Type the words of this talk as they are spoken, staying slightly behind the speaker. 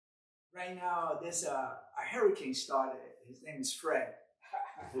right now there's a hurricane started. His name is Fred.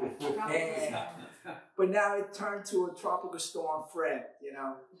 And, but now it turned to a tropical storm, Fred, you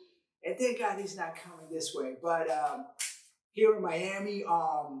know. And thank God he's not coming this way. But here in Miami,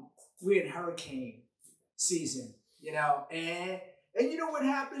 we're in hurricane season, you know. And you know what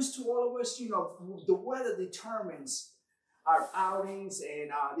happens to all of us? You know, the weather determines our outings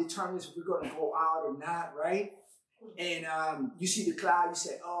and determines if we're going to go out or not, right? And you see the cloud, you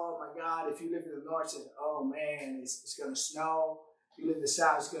say, oh my God, if you live in the north, you say, oh man, it's going to snow. If you live in the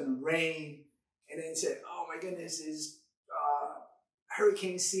south, it's going to rain. And then you say, oh my goodness, it's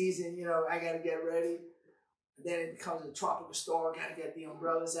hurricane season, you know, I got to get ready. And then it becomes a tropical storm, got to get the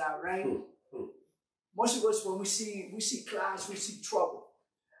umbrellas out, right? Most of us, when we see clouds, we see trouble.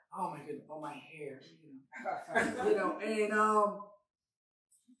 Oh my goodness, on my hair, you know,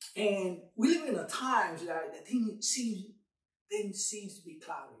 and we live in a time that things seems to be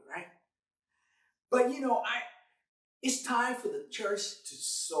cloudy, right? But you know, it's time for the church to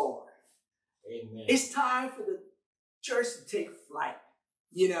soar. Amen. It's time for the church to take flight.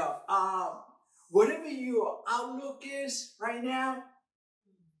 You know, whatever your outlook is right now,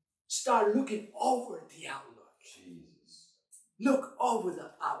 start looking over the outlook. Jesus. Look over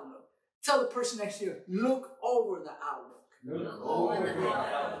the outlook. Tell the person next to you, look over the outlook. Look over the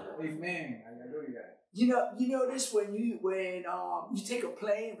outlook. Amen. Hallelujah. You notice when you take a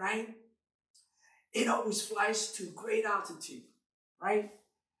plane, right? It always flies to great altitude, right?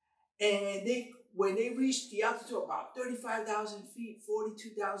 And when they reach the altitude of about 35,000 feet,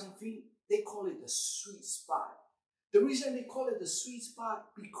 42,000 feet, they call it the sweet spot. The reason they call it the sweet spot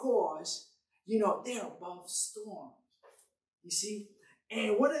because, you know, they're above storm. You see?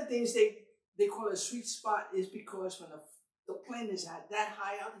 And one of the things they call it a sweet spot is because when the plane is at that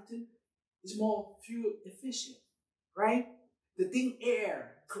high altitude, it's more fuel efficient, right? The thin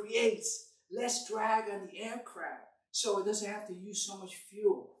air creates less drag on the aircraft, so it doesn't have to use so much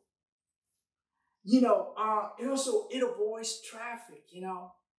fuel. You know, it avoids traffic, you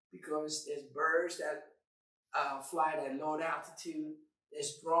know, because there's birds that fly at low altitude.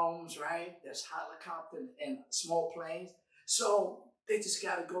 There's drones, right? There's helicopters and small planes. So they just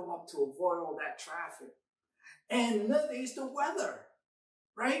got to go up to avoid all that traffic. And another thing is the weather,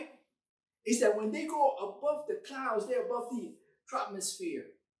 right? Is that when they go above the clouds, they're above the troposphere.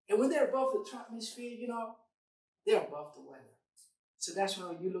 And when they're above the troposphere, you know, they're above the weather. So that's why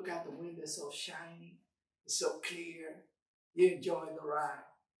when you look out the window, it's so shiny, it's so clear, you enjoy the ride.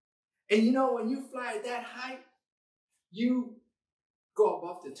 And you know, when you fly at that height, you go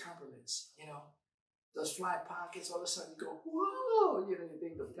above the turbulence, you know. Those fly pockets, all of a sudden you go, whoa, you know, you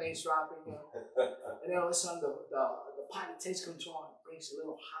think the plane's dropping, you know. And then all of a sudden the pilot takes control and brings a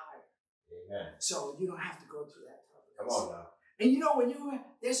little higher. Amen. So you don't have to go through that turbulence. Come on now. And you know, when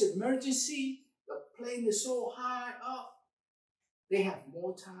there's an emergency, the plane is so high up, they have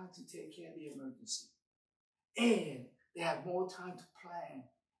more time to take care of the emergency. And they have more time to plan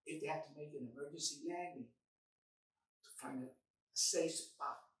if they have to make an emergency landing to find a safe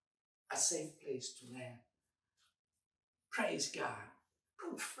spot, a safe place to land. Praise God.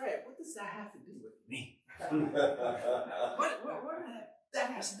 Oh, Fred, what does that have to do with me? what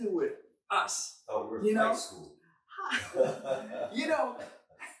that has to do with us? Oh, we're in flight school. You know,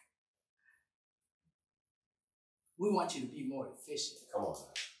 we want you to be more efficient. Come on.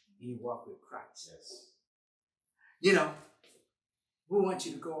 In your walk with Christ. Yes. You know, we want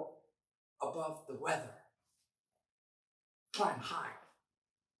you to go above the weather, climb high.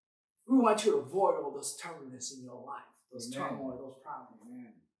 We want you to avoid all those turbulence in your life, those turmoil, those problems.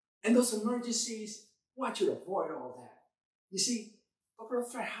 Amen. And those emergencies, we want you to avoid all that. You see, but brother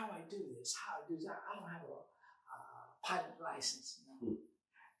Fred, how I do this, I don't have a pilot license. You know?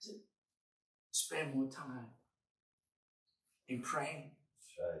 So spend more time in praying.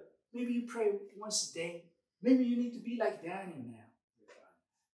 That's right. Maybe you pray once a day. Maybe you need to be like Daniel now.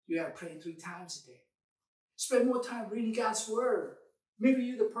 You got to pray 3 times a day. Spend more time reading God's word. Maybe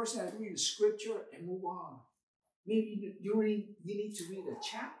you're the person that reads the scripture and move on. Maybe you need to read a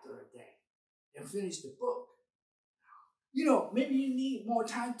chapter a day and finish the book. You know, maybe you need more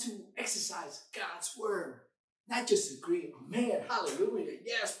time to exercise God's word. Not just agree, oh, man, hallelujah,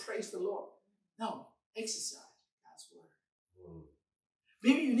 yes, praise the Lord. No, exercise God's word.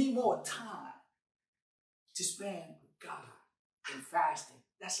 Maybe you need more time to spend with God and fasting.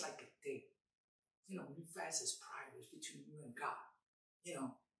 That's like a date. You know, when you fast, it's private, it's between you and God. You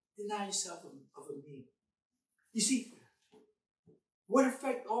know, deny yourself of a meal. You see, what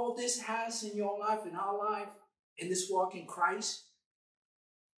effect all this has in your life, in our life, in this walk in Christ?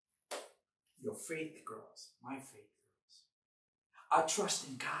 Your faith grows. My faith grows. our trust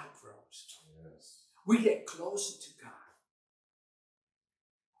in God grows. Yes. We get closer to God.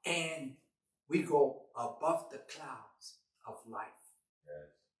 And we go above the clouds of life.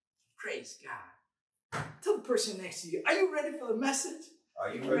 Yes. Praise God. Tell the person next to you, are you ready for the message?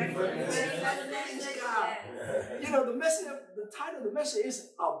 Are you ready for this? Praise God. You know, the title of the message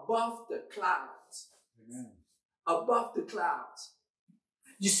is Above the Clouds. Amen. Above the clouds.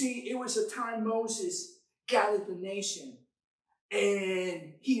 You see, it was a time Moses gathered the nation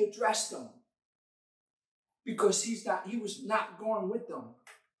and he addressed them because he was not going with them.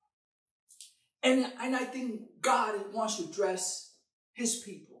 And I think God wants to address his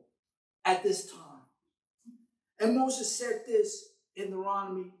people at this time. And Moses said this in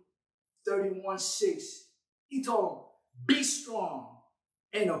Deuteronomy 31:6. He told them, be strong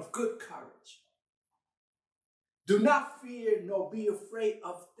and of good courage. Do not fear nor be afraid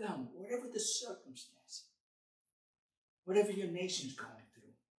of them, whatever the circumstance, whatever your nation's going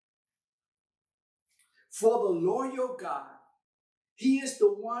through. For the Lord your God, he is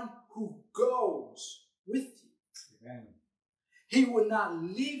the one who goes with you. Amen. He will not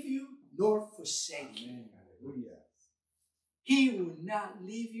leave you nor forsake you. Amen. Hallelujah. He will not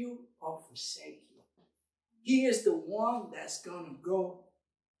leave you or forsake you. He is the one that's going to go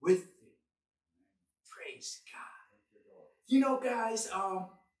with you. Praise God. You know, guys,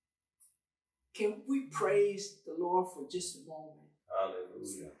 can we praise the Lord for just a moment?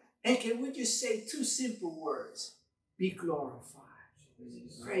 Hallelujah. And can we just say two simple words? Be glorified.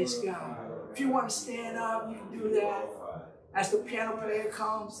 Praise God. If you want to stand up, you can do that. As the piano player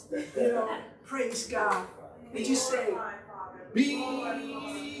comes, praise God. And just say,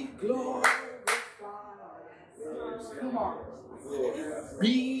 be glorified. Come on.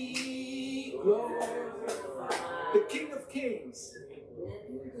 Be glorified. The King of Kings.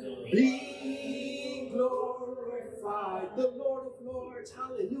 Be glorified. The Lord of Lords.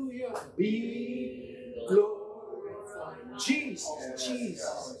 Hallelujah. Be glorified. Jesus,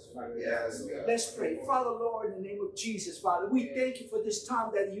 Jesus. Yes. Let's pray. Father, Lord, in the name of Jesus, Father, we thank you for this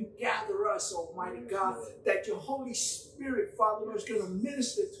time that you gather us, Almighty God, that your Holy Spirit, Father, Lord, is going to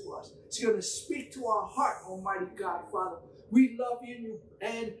minister to us. It's going to speak to our heart, Almighty God, Father. We love you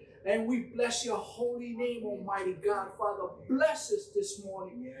and we bless your holy name, Almighty God, Father. Bless us this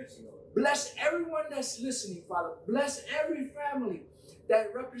morning. Bless everyone that's listening, Father. Bless every family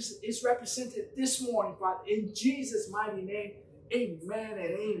that is represented this morning, Father. In Jesus' mighty name, amen and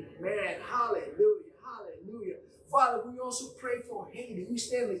amen. Hallelujah, hallelujah. Father, we also pray for Haiti. We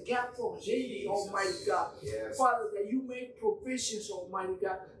stand in the gap for Haiti, Almighty God. Yes. Father, that you make provisions, Almighty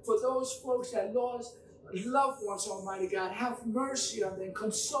God, for those folks that lost loved ones, Almighty God. Have mercy on them.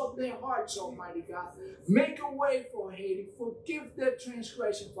 Consult their hearts, Almighty God. Make a way for Haiti. Forgive their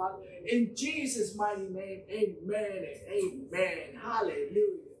transgression, Father. In Jesus' mighty name, amen and amen.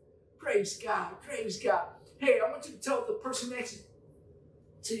 Hallelujah. Praise God. Praise God. Hey, I want you to tell the person next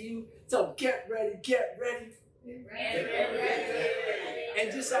to you, tell them, get ready, get ready.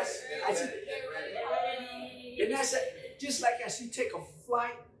 And just just like as you take a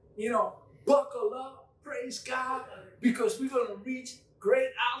flight, buckle up, praise God, because we're going to reach great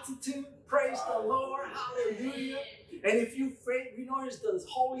altitude. Praise the Lord, hallelujah. And if you faint, it's the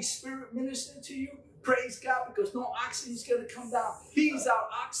Holy Spirit ministering to you. Praise God, because no oxygen is going to come down. He's our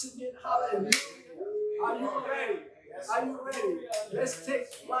oxygen, hallelujah. Are you ready? Are you ready? Let's take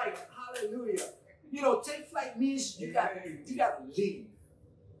flight, hallelujah. Take flight means you got to leave.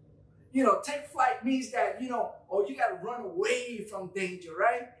 Take flight means that, or you got to run away from danger,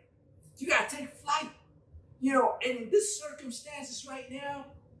 right? You got to take flight. And in this circumstances right now,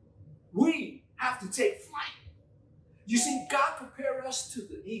 we have to take flight. You see, God compared us to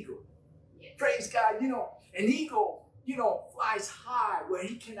the eagle. Yes. Praise God. An eagle, flies high where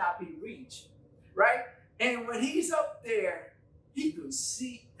he cannot be reached, right? And when he's up there, he can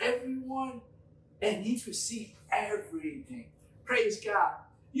see everyone and he can see everything. Praise God.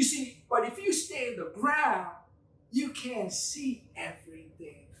 You see, but if you stay in the ground, you can't see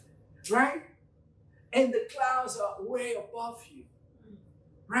everything, right? And the clouds are way above you,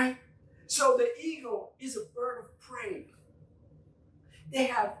 right? So the eagle is a bird of prey. They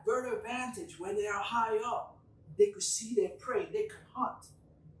have bird advantage when they are high up. They could see their prey. They could hunt.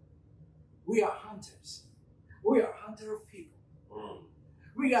 We are hunters. We are hunter of people.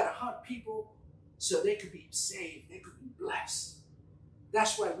 We got to hunt people so they could be saved. They could be blessed.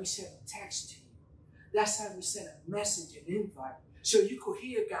 That's why we send a text to you. That's how we send a message, an invite, so you could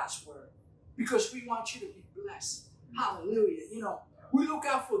hear God's word. Because we want you to be blessed. Hallelujah. We look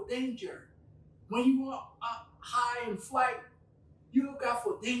out for danger. When you are up high in flight, you look out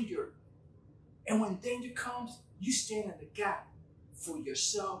for danger. And when danger comes, you stand in the gap. for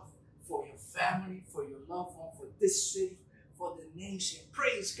yourself, for your family, for your loved one, for this city, for the nation.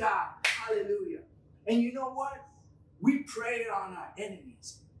 Praise God. Hallelujah. And you know what? We pray on our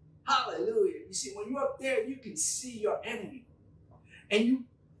enemies. Hallelujah. You see, when you're up there, you can see your enemy. And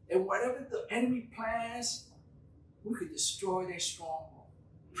whatever the enemy plans, we could destroy their stronghold.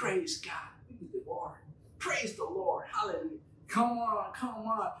 Praise God. We could devour it. Praise the Lord. Hallelujah. Come on, come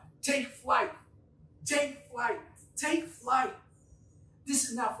on. Take flight. Take flight. Take flight. This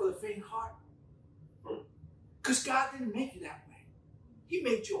is not for the faint heart. Because God didn't make you that way. He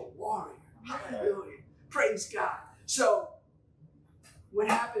made you a warrior. Hallelujah. Praise God. So, what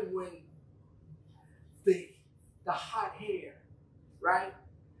happened when the hot air, right,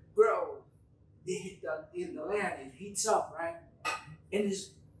 grow, it hit in the land, it heats up, right? And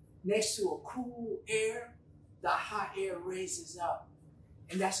it's next to a cool air, the hot air raises up.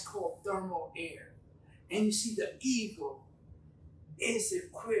 And that's called thermal air. And you see the eagle is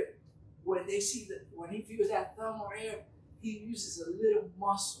equipped when he feels that thermal air, he uses a little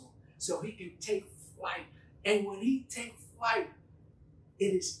muscle so he can take flight. And when he takes flight,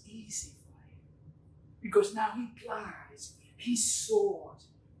 it is easy for him. Because now he glides, he soars.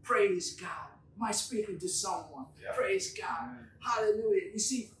 Praise God. Am I speaking to someone? Yeah. Praise God. Amen. Hallelujah. You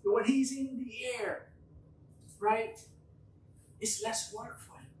see, when he's in the air, right, it's less work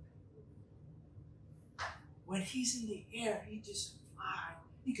for him. When he's in the air, he just flies.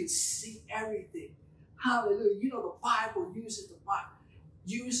 He can see everything. Hallelujah. You know, the Bible uses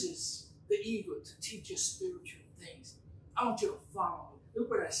the eagle to teach us spiritual things. I want you to follow me. Look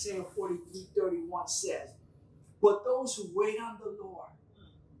what Isaiah 43:31 says. But those who wait on the Lord,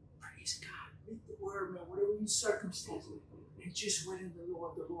 praise God, read the word, man, whatever your circumstances, and just wait on the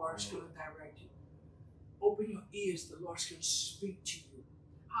Lord is going to direct you. Open your ears, the Lord's going to speak to you.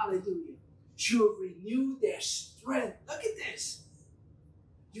 Hallelujah. You'll renew their strength. Look at this.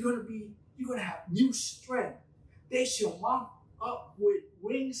 You're going to have new strength. They shall mount up with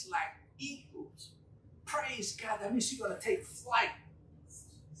wings like eagles. Praise God. That means you're going to take flight.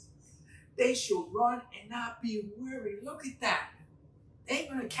 They shall run and not be weary. Look at that. They ain't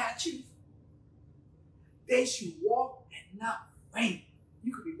going to catch you. They shall walk and not faint.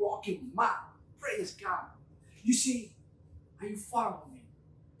 You could be walking miles. Praise God. You see, are you following me?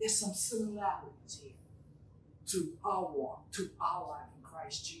 There's some similarities here to our walk, to our life in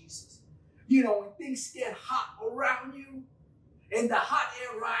Christ Jesus. You know, when things get hot around you and the hot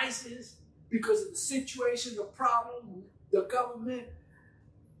air rises because of the situation, the problem, the government,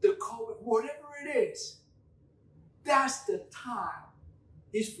 the COVID, whatever it is, that's the time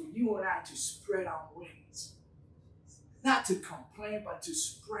is for you and I to spread our wings. Not to complain, but to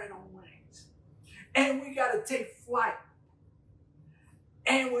spread our wings. And we got to take flight.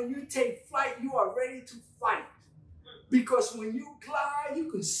 And when you take flight, you are ready to fight. Because when you glide, you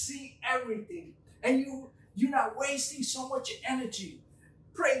can see everything. And you're not wasting so much energy.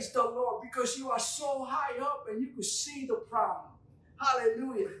 Praise the Lord. Because you are so high up and you can see the problem.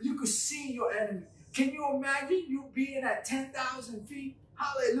 Hallelujah. You can see your enemy. Can you imagine you being at 10,000 feet?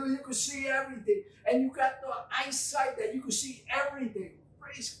 Hallelujah. You can see everything. And you got the eyesight that you can see everything.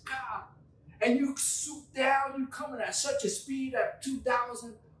 Praise God. And you swoop down, you coming at such a speed at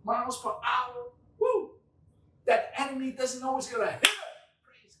 2,000 miles per hour. Woo! That the enemy doesn't know what's going to hit.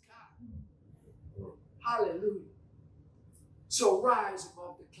 Praise God. Hallelujah. So rise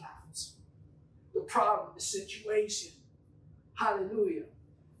above the clouds. The problem, the situation. Hallelujah.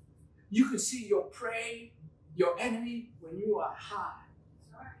 You can see your prey, your enemy, when you are high.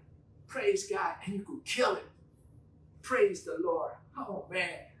 Praise God. And you can kill it. Praise the Lord. Oh,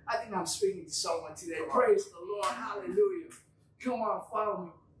 man. I think I'm speaking to someone today. Praise the Lord. Hallelujah. Come on, follow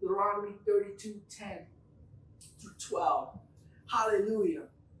me. Deuteronomy 32:10-12. Hallelujah.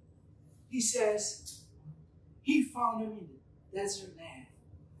 He says, he found him in the desert land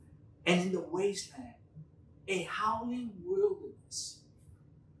and in the wasteland, a howling wilderness.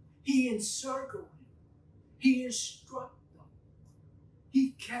 He encircled him. He instructed them.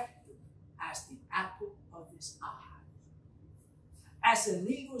 He kept them as the apple of his eye. As an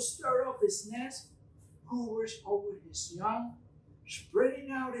eagle stirred up his nest, hovers over his young,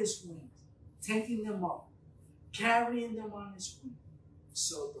 spreading out his wings, taking them up, carrying them on his wings.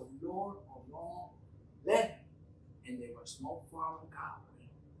 So the Lord alone led him, and there was no foreign God with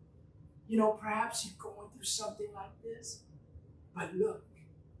him. You know, perhaps you're going through something like this, but look,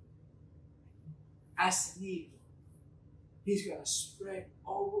 as an eagle, he's going to spread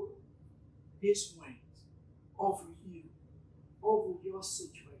over his wings, over you, over your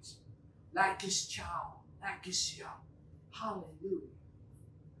situation, like his child, like his young. Hallelujah.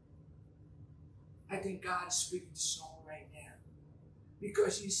 I think God is speaking to someone right now.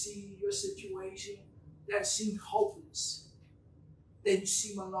 because you see your situation that seems hopeless, that you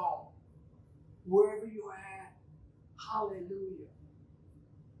seem alone. Wherever you're at, hallelujah,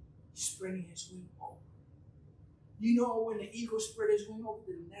 He's spreading His wing over. You know when the eagle spread his wing over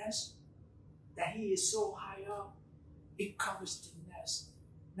the nest, that he is so high up, it covers the nest.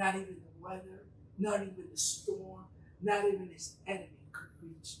 Not even the weather, not even the storm, not even his enemy could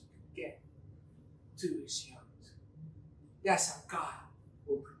get to his young. That's how God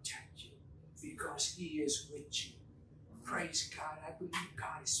will protect you, because He is with you. Praise God. I believe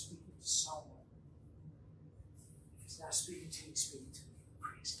God is speaking to someone. He's not speaking to you, He's speaking to me.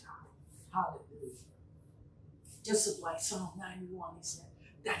 Praise God. Hallelujah. Just like Psalm 91, He said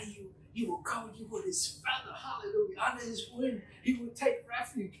that He will cover you with His feather. Hallelujah. Under His wing, He will take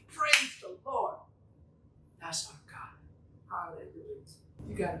refuge. Praise the Lord. That's our God. Hallelujah.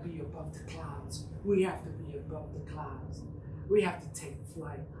 You got to be above the clouds. We have to be above the clouds. We have to take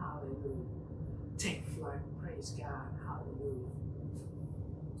flight. Hallelujah. Take flight. Praise God. Hallelujah.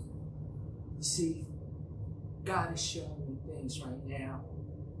 You see, God is showing me things right now.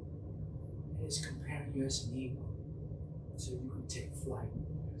 And He's comparing you as an eagle, so you can take flight.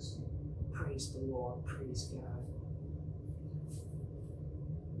 Praise the Lord. Praise God.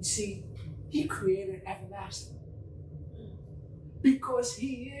 You see, He created everlasting, because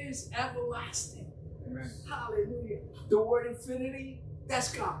He is everlasting. Amen. Hallelujah. The word infinity,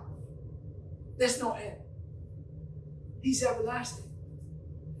 that's God. There's no end. He's everlasting.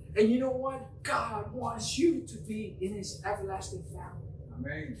 And you know what? God wants you to be in His everlasting family.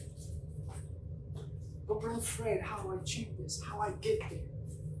 Amen. But Brother Fred, how do I achieve this? How I get there?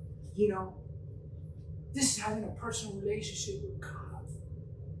 You know, this is having a personal relationship with God.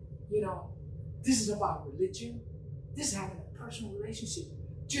 You know, this is about religion. This is having a personal relationship.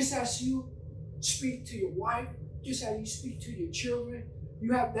 Just as you speak to your wife, just as you speak to your children,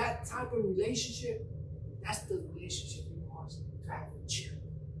 you have that type of relationship. That's the relationship He wants to have with you.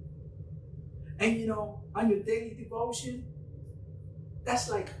 And you know, on your daily devotion, that's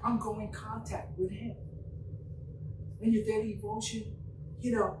like ongoing contact with Him. In your daily devotion,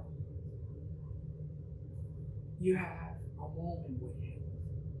 you know, you have a moment with Him,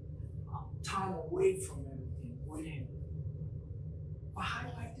 time away from everything with Him. But how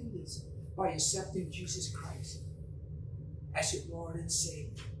do I do this? By accepting Jesus Christ as your Lord and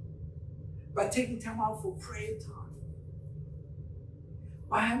Savior. By taking time out for prayer time.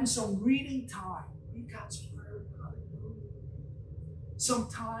 By having some reading time. Read God's Word. Hallelujah. Some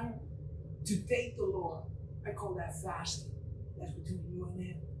time to date the Lord. I call that fasting. That's between you and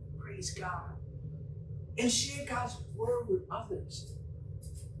Him. Praise God. And share God's Word with others.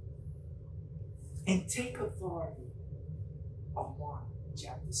 And take authority of Mark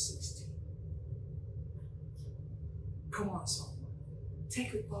chapter 16. Come on, someone.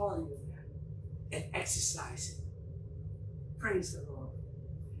 Take authority of that and exercise it. Praise the Lord.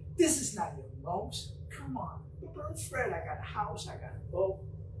 This is not your most. Come on. But Brother Fred, I got a house, I got a boat.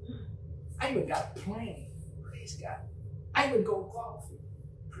 I even got a plane. Praise God. I even go golfing.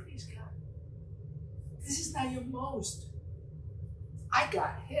 Praise God. This is not your most. I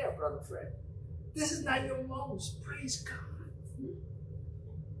got hair, Brother Fred. This is not your most. Praise God.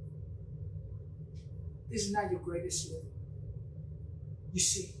 This is not your greatest living. You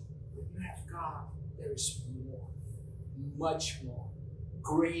see, when you have God, there is more, much more,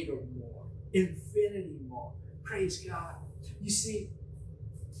 greater more, infinity more. Praise God. You see,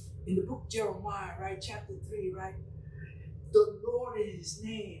 in the book of Jeremiah, right, chapter 3, right, the Lord is His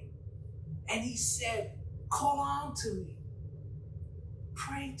name. And He said, call on to me.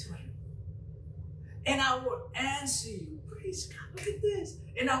 Pray to Him. And I will answer you. Praise God. Look at this.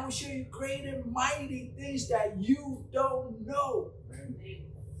 And I will show you great and mighty things that you don't know.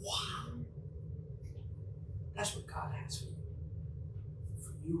 Wow. That's what God has for you.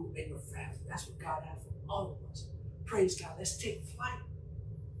 For you and your family. That's what God has for all of us. Praise God. Let's take flight.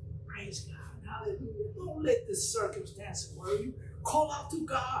 Praise God. Hallelujah. Don't let the circumstances worry you. Call out to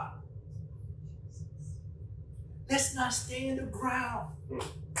God. Let's not stay in the ground.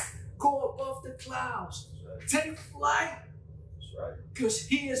 Go above the clouds. Take flight. That's right. Because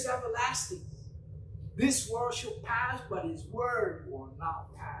He is everlasting. This world shall pass, but His word will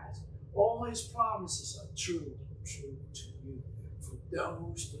not pass. All His promises are true to you. For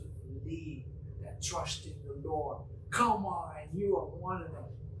those that believe, that trust in the Lord. Come on, and you are one of them.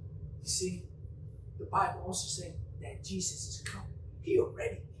 You see, the Bible also says that Jesus is coming. He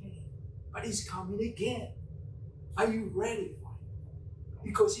already came, but He's coming again. Are you ready for Him?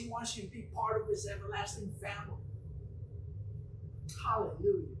 Because He wants you to be part of His everlasting family.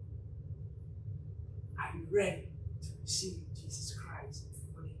 Hallelujah. Are you ready to receive Jesus Christ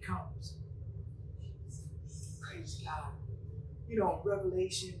Praise God. You know,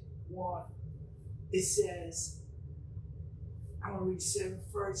 Revelation 1, it says, I'm going to read 7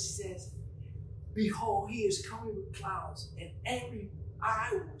 first. It says, behold, he is coming with clouds, and every eye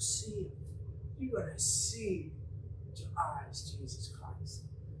will see him. You're going to see with your eyes Jesus Christ.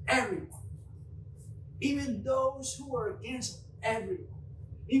 Everyone. Even those who are against him, everyone.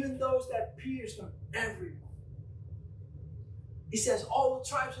 Even those that pierced him, everyone. He says, all the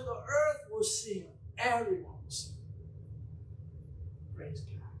tribes of the earth will see him. Everyone will see him. Praise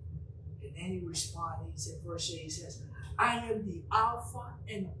God. And then he responded, he said, verse 8, he says, I am the Alpha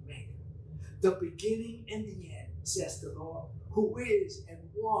and Omega, the beginning and the end, says the Lord, who is and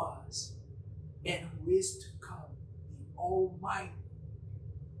was and who is to come, the Almighty.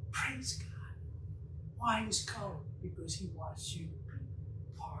 Praise God. Why he's coming? Because he wants you to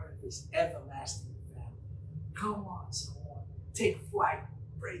be part of his everlasting family. Come on, someone. Take flight.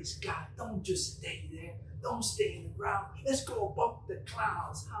 Praise God. Don't just stay there. Don't stay in the ground. Let's go above the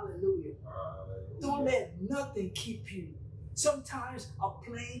clouds. Hallelujah. Don't let nothing keep you. Sometimes a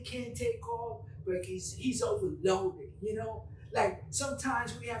plane can't take off, but he's overloaded, you know? Like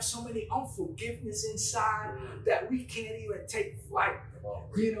sometimes we have so many unforgiveness inside that we can't even take flight,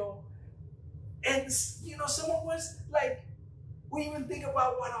 you know? And, you know, some of us, like, we even think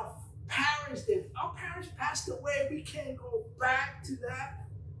about what our parents did. Our parents passed away. We can't go back to that.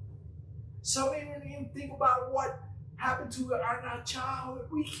 Some even think about what happened to our childhood.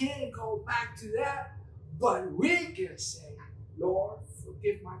 We can't go back to that. But we can say, Lord,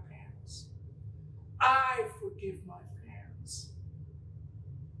 forgive my parents. I forgive my parents.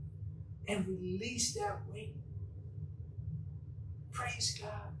 And release that weight. Praise God.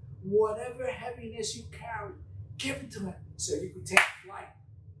 Whatever heaviness you carry, give it to him so you can take flight.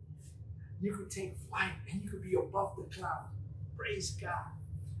 You can take flight and you can be above the clouds. Praise God.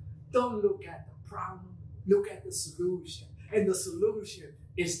 Don't look at the problem. Look at the solution. And the solution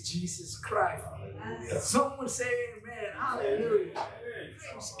is Jesus Christ. Hallelujah. Someone say amen. Hallelujah.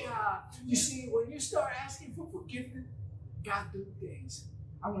 Praise God. You see, when you start asking for forgiveness, God do things.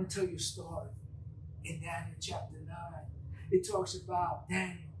 I'm going to tell you a story. In Daniel chapter 9, it talks about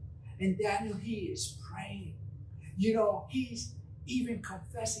Daniel. And Daniel, he is praying. You know, he's even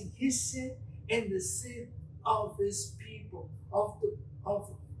confessing his sin and the sin of his people, of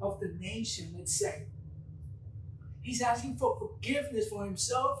the nation, let's say. He's asking for forgiveness for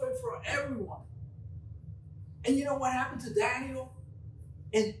himself and for everyone. And you know what happened to Daniel?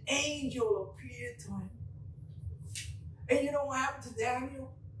 An angel appeared to him. And you know what happened to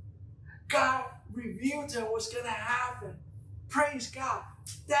Daniel? God revealed to him what's going to happen. Praise God.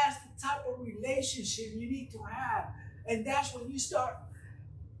 That's the type of relationship you need to have. And that's when you start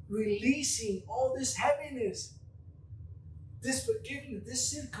releasing all this heaviness, this forgiveness, this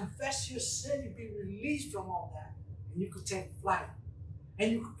sin. Confess your sin. You'll be released from all that. And you could take flight.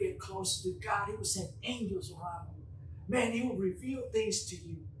 And you could get closer to God. He will send angels around you. Man, he will reveal things to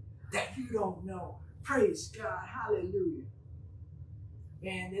you that you don't know. Praise God. Hallelujah.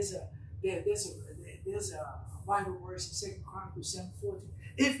 Man, there's a Bible verse in 2 Chronicles 7:14.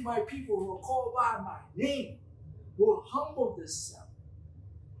 If my people who are called by my name will humble themselves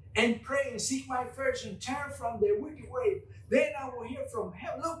and pray and seek my face and turn from their wicked way, then I will hear from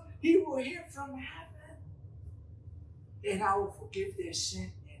heaven. Look, he will hear from heaven. And I will forgive their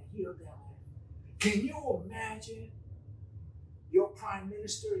sin and heal their land. Can you imagine your prime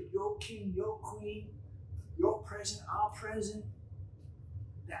minister, your king, your queen, your president, our president,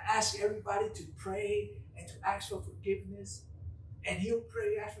 that ask everybody to pray and to ask for forgiveness, and he'll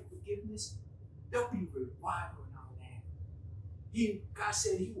pray, ask for forgiveness? There'll be revival in our land. God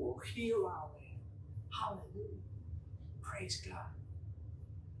said he will heal our land. Hallelujah. Praise God.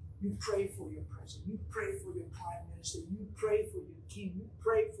 You pray for your president. You pray for your prime minister. You pray for your king. You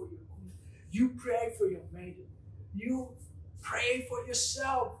pray for your queen. You pray for your mayor. You pray for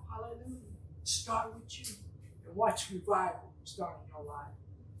yourself. Hallelujah. Start with you and watch revival start in your life.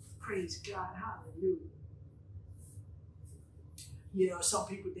 Praise God. Hallelujah. You know, some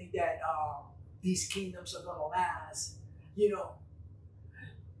people think that these kingdoms are going to last. You know,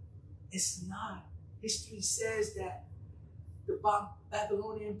 it's not. History says that the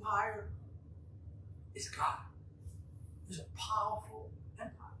Babylonian Empire is God. It's a powerful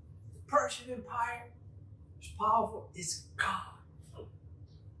empire. The Persian Empire is powerful. It's God.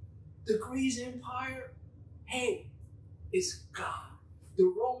 The Greek Empire, hey, it's God. The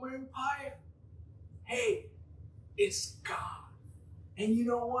Roman Empire, hey, it's God. And you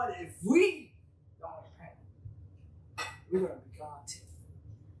know what? If we don't repent, we're going to be gone too.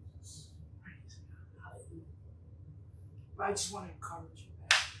 Praise God. Hallelujah. But I just want to encourage you, man.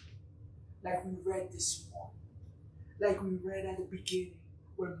 Like we read this morning, like we read at the beginning,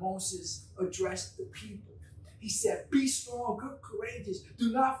 when Moses addressed the people. He said, be strong, good, courageous.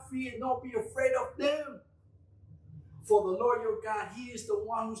 Do not fear, nor be afraid of them. For the Lord your God, He is the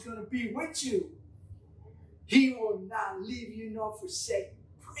one who's going to be with you. He will not leave you nor forsake you.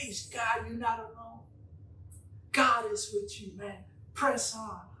 Praise God, you're not alone. God is with you, man. Press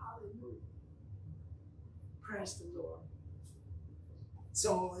on. Hallelujah. Praise the Lord.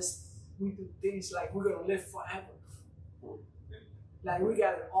 Some of us, we do things like we're going to live forever. Like we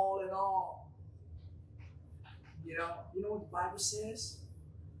got it all in all. You know what the Bible says?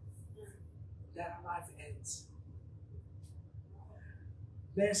 That our life ends.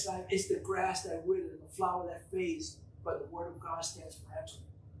 Man's life is the grass that withers, the flower that fades, but the word of God stands forever.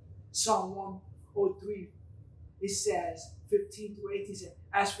 Psalm 103, it says, 15 through 18 says,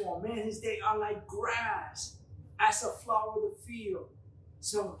 as for a man, his days are like grass, as a flower of the field,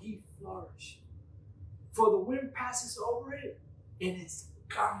 so he flourishes. For the wind passes over it, and it's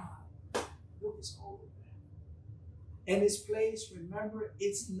gone. Look, it's over, man. And its place, remember,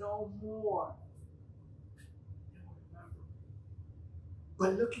 it's no more.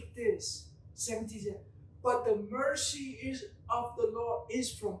 But look at this, 17 says, but the mercy is of the Lord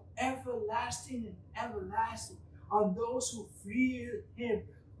is from everlasting and everlasting on those who fear Him,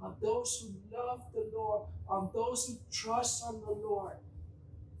 on those who love the Lord, on those who trust on the Lord.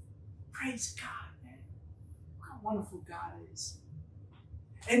 Praise God, man. Look how wonderful God is.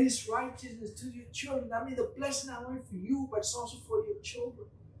 And His righteousness to your children. I mean, the blessing not only for you, but it's also for your children.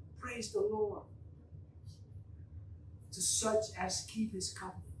 Praise the Lord. To such as keep His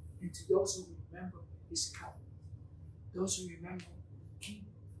covenant, and to those who remember His covenant. Those who remember, keep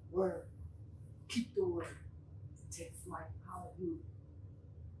word, keep the word, and take flight. Hallelujah.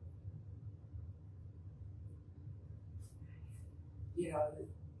 You know,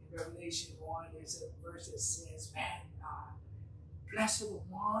 in Revelation 1, there's a verse that says, man, blessed are the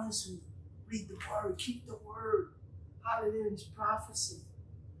ones who read the word, keep the word. Hallelujah, it's prophecy.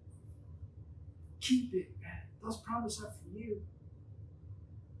 Keep it, man. Those promises are for you.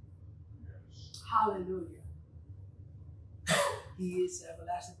 Yes. Hallelujah. He is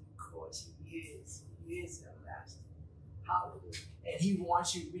everlasting because He is. He is everlasting. Hallelujah. And He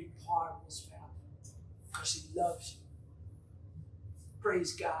wants you to be part of His family because He loves you.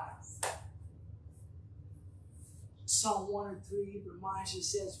 Praise God. Psalm 103 reminds you,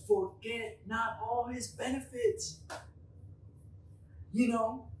 says, forget not all His benefits. You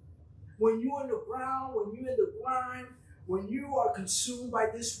know, when you're in the ground, when you're in the grind, when you are consumed by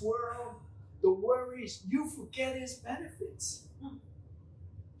this world, the worries, you forget His benefits.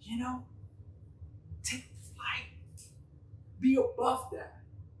 You know, take flight. Be above that.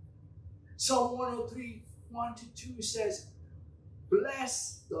 Psalm 103, 1-2 says,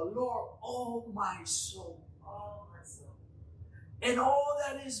 bless the Lord, oh my soul. Oh my soul. And all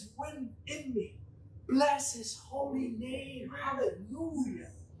that is in me. Bless His holy name. Hallelujah.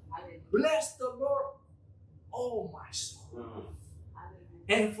 Bless the Lord, oh my soul.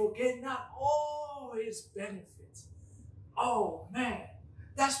 And forget not all His benefits. Oh man.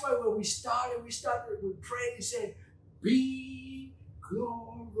 That's why when we started with praise, saying, be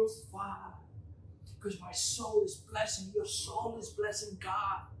glorified. Because my soul is blessing, your soul is blessing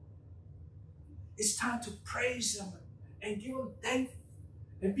God. It's time to praise Him and give Him thanks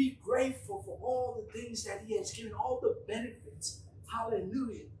and be grateful for all the things that He has given, all the benefits.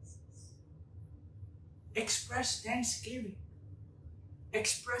 Hallelujah. Express thanksgiving.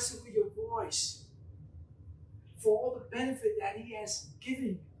 Express it with your voice for all the benefit that He has given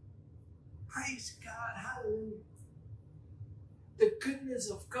you. Praise God. Hallelujah. The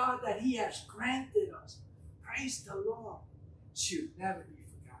goodness of God that He has granted us. Praise the Lord. Should never be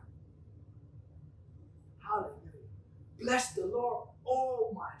forgotten. Hallelujah. Bless the Lord,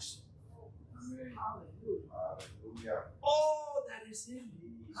 oh my soul. Amen. Hallelujah. Hallelujah. All that is in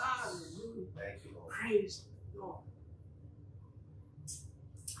me. Hallelujah. Thank you, Lord. Praise the Lord.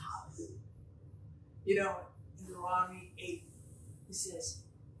 Hallelujah. You know, in Deuteronomy 8, it says,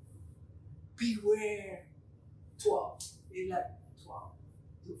 beware, 12, 11, 12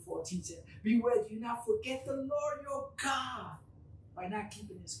 to 14 says, beware, do not forget the Lord your God by not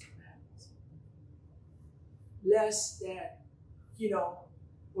keeping His commandments. Lest that, you know,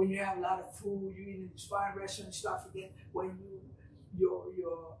 when you have a lot of food, you eat in these fine restaurants, you start forgetting. When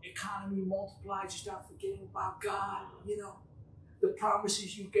your economy multiplies, you start forgetting about God, you know. The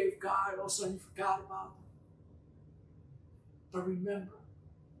promises you gave God, all of a sudden you forgot about them. But remember,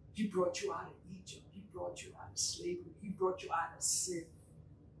 He brought you out of Egypt. He brought you out of slavery. He brought you out of sin.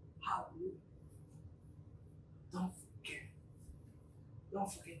 Hallelujah. Don't forget.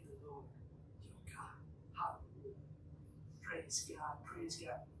 Don't forget the Lord, your God. Hallelujah. Praise God. Praise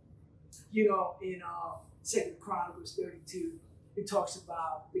God. You know, in 2 Chronicles 32, it talks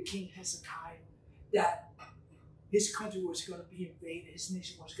about the king Hezekiah, that his country was going to be invaded, his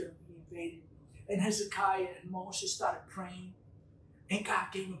nation was going to be invaded. And Hezekiah and Moses started praying, and God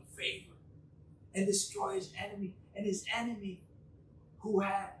gave him favor and destroyed his enemy. And his enemy, who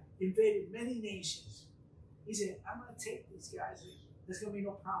had invaded many nations, he said, I'm going to take these guys. There's going to be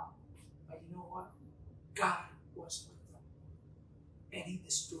no problem. But you know what? God was with them, and he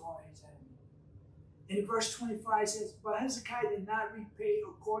destroyed his enemy. And in verse 25 it says, but Hezekiah did not repay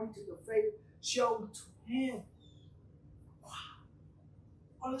according to the favor shown to him. Wow.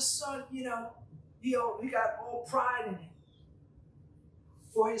 All of a sudden, he got all pride in him.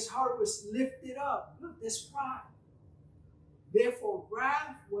 For his heart was lifted up. Look, this pride. Therefore,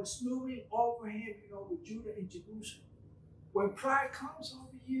 wrath was moving over him, over Judah and Jerusalem. When pride comes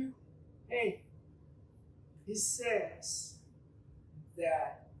over you, hey, it says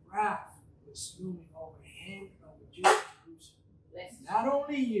that wrath was moving over him and over Judah and Jerusalem. Not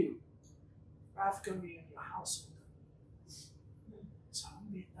only you, wrath can be in your household. So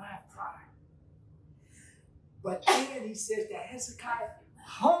not have pride. But then he says that Hezekiah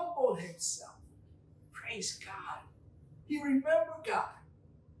humbled himself. Praise God. He remembered God.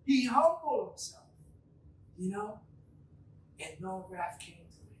 He humbled himself. And no wrath came to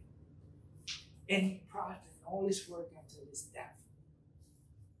him. And he prospered in all his work until his death.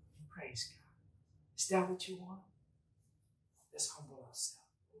 Praise God. Is that what you want? Let's humble ourselves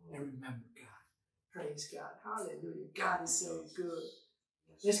and remember God. Praise God. Hallelujah. God is so good.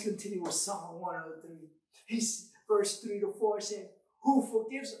 Let's continue with Psalm 103. Verse 3 to 4 said, who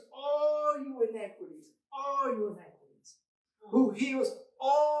forgives all your iniquities, who heals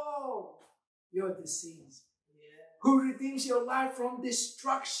all your disease, who redeems your life from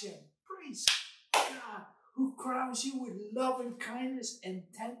destruction. Praise God. Who crowns you with loving kindness and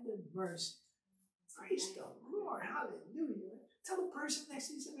tender mercy. Praise the Lord. Hallelujah. Tell the person next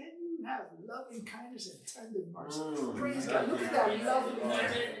to you, man, you have loving kindness and tender mercy. Praise God. Look at that loving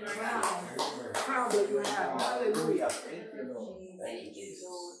crown that you have. Hallelujah. Thank you, Lord. Thank you,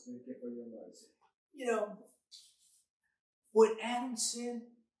 Lord. Thank you for your mercy. When Adam sinned,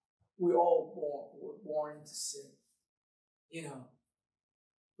 we all were born into sin.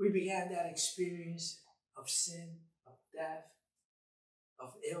 We began that experience of sin, of death,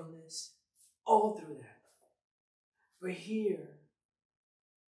 of illness, all through that. But here,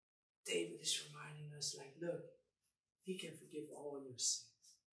 David is reminding us, look, he can forgive all your sins.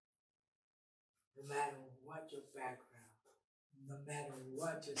 No matter what your background, no matter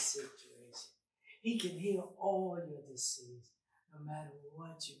what your situation. He can heal all your disease, no matter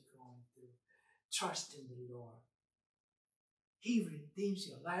what you're going through. Trust in the Lord. He redeems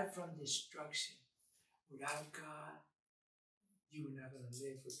your life from destruction. Without God, you are not going to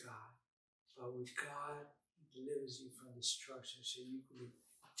live with God. But with God, he delivers you from destruction so you can live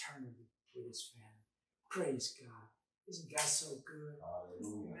eternally with his family. Praise God. Isn't God so good?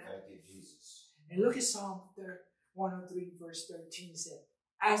 Hallelujah. Thank you, Jesus. And look at Psalm 103, verse 13. It said,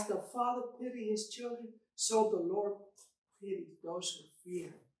 as the Father pities his children, so the Lord pities those who fear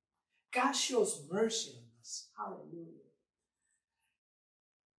him. God shows mercy on us. Hallelujah.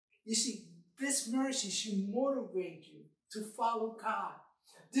 You see, this mercy should motivate you to follow God.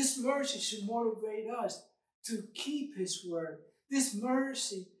 This mercy should motivate us to keep his word. This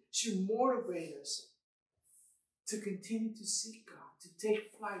mercy should motivate us to continue to seek God, to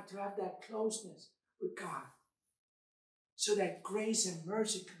take flight, to have that closeness with God, so that grace and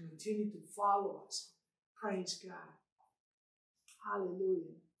mercy can continue to follow us. Praise God.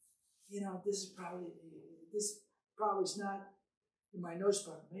 Hallelujah. This probably is not in my notes,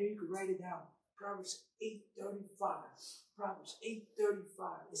 but maybe you could write it down. Proverbs 8:35. Proverbs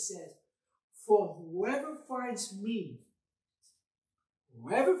 8:35. It says, for whoever finds me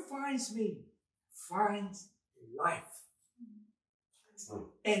finds life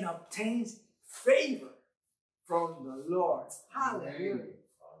and obtains favor from the Lord. Hallelujah.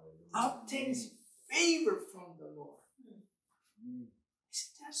 Obtains favor from the Lord.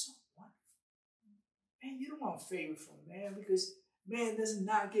 Isn't that so wonderful? Man, you don't want favor from man, because man does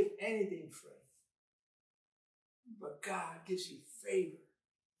not give anything free. But God gives you favor.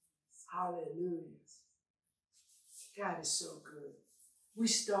 Hallelujah. God is so good. We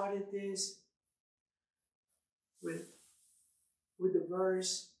started this with the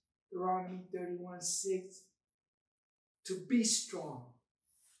verse, Deuteronomy 31:6, to be strong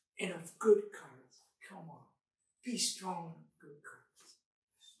and of good courage. Come on. Be strong and of good courage.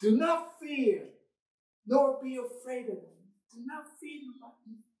 Do not fear, nor be afraid of them. Do not fear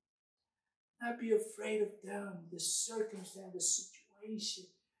nobody. Not be afraid of them, the circumstance, the situation,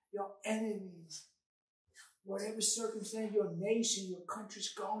 your enemies, whatever circumstance your nation, your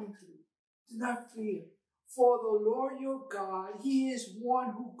country's going through. Do not fear. For the Lord your God, He is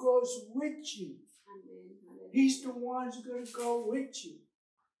one who goes with you. Amen. He's the one who's going to go with you.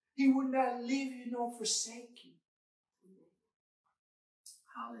 He will not leave you nor forsake you.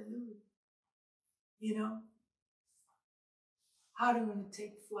 Hallelujah. You know, how do you want to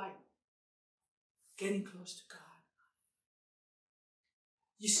take flight? Getting close to God.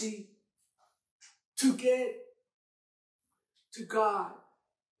 You see, to get to God,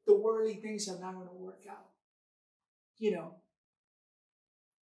 the worldly things are not going to work out. You know,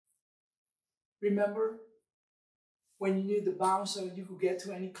 remember when you knew the bouncer, you could get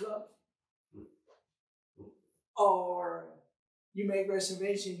to any club? Or you make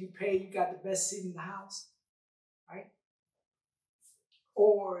reservation, you pay, you got the best seat in the house, right?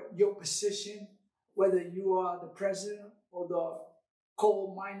 Or your position, whether you are the president or the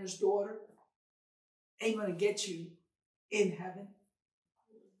coal miner's daughter, ain't going to get you in heaven.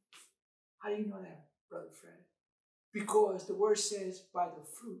 How do you know that, Brother Fred? Because the word says, by the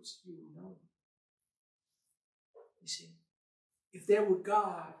fruits you will know them. You see, if they were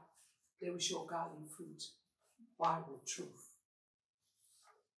God, they would show godly fruits. Bible truth.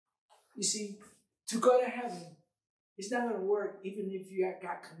 You see, to go to heaven, it's not going to work even if you have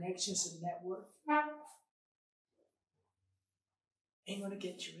got connections and network. Ain't going to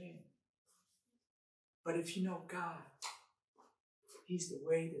get you in. But if you know God, He's the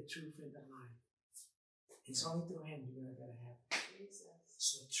way, the truth, and the life. It's only through Him you're going to go to heaven.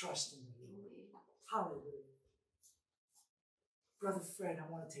 So trust in the Lord. Hallelujah. Brother Fred,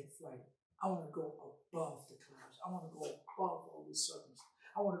 I want to take flight. I want to go above the clouds. I want to go above all the circumstances.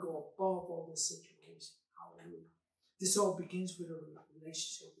 I want to go above all the situations. Hallelujah. This all begins with a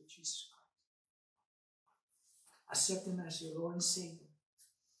relationship with Jesus Christ. Accept Him as your Lord and Savior.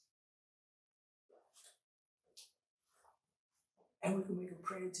 And we can make a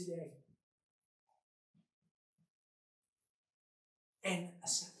prayer today. And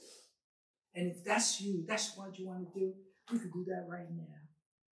accept it. And if that's you, that's what you want to do, we can do that right now.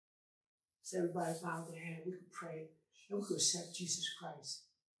 So everybody bow their head, we can pray, and we can accept Jesus Christ.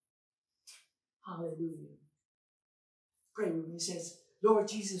 Hallelujah. Pray with me. It says, Lord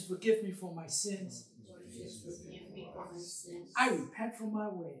Jesus, forgive me for my sins. Lord Jesus, forgive me for my sins. I repent for my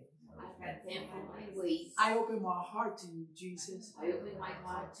way. I repent for my ways. I open my heart to you, Jesus. I open my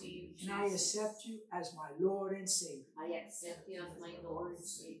heart to you, Jesus. And I accept you as my Lord and Savior. I accept you as my Lord and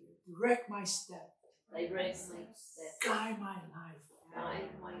Savior. Direct my step. Direct my step. Guide my life. Guide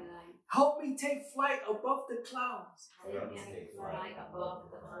my life. Help me take flight above the clouds. Help me take flight above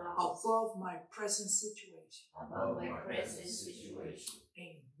the clouds. Above my present situation. Above my present situation.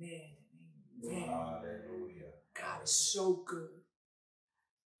 Amen. Amen. Hallelujah. God is so good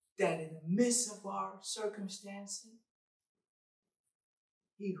that in the midst of our circumstances,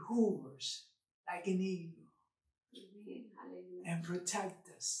 He hovers like an eagle. Amen. Hallelujah. And protect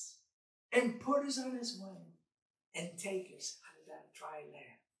us and put us on His wing and take us out of that dry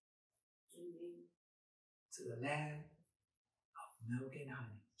land. Amen. To the land of milk and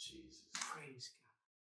honey. Jesus. Praise God.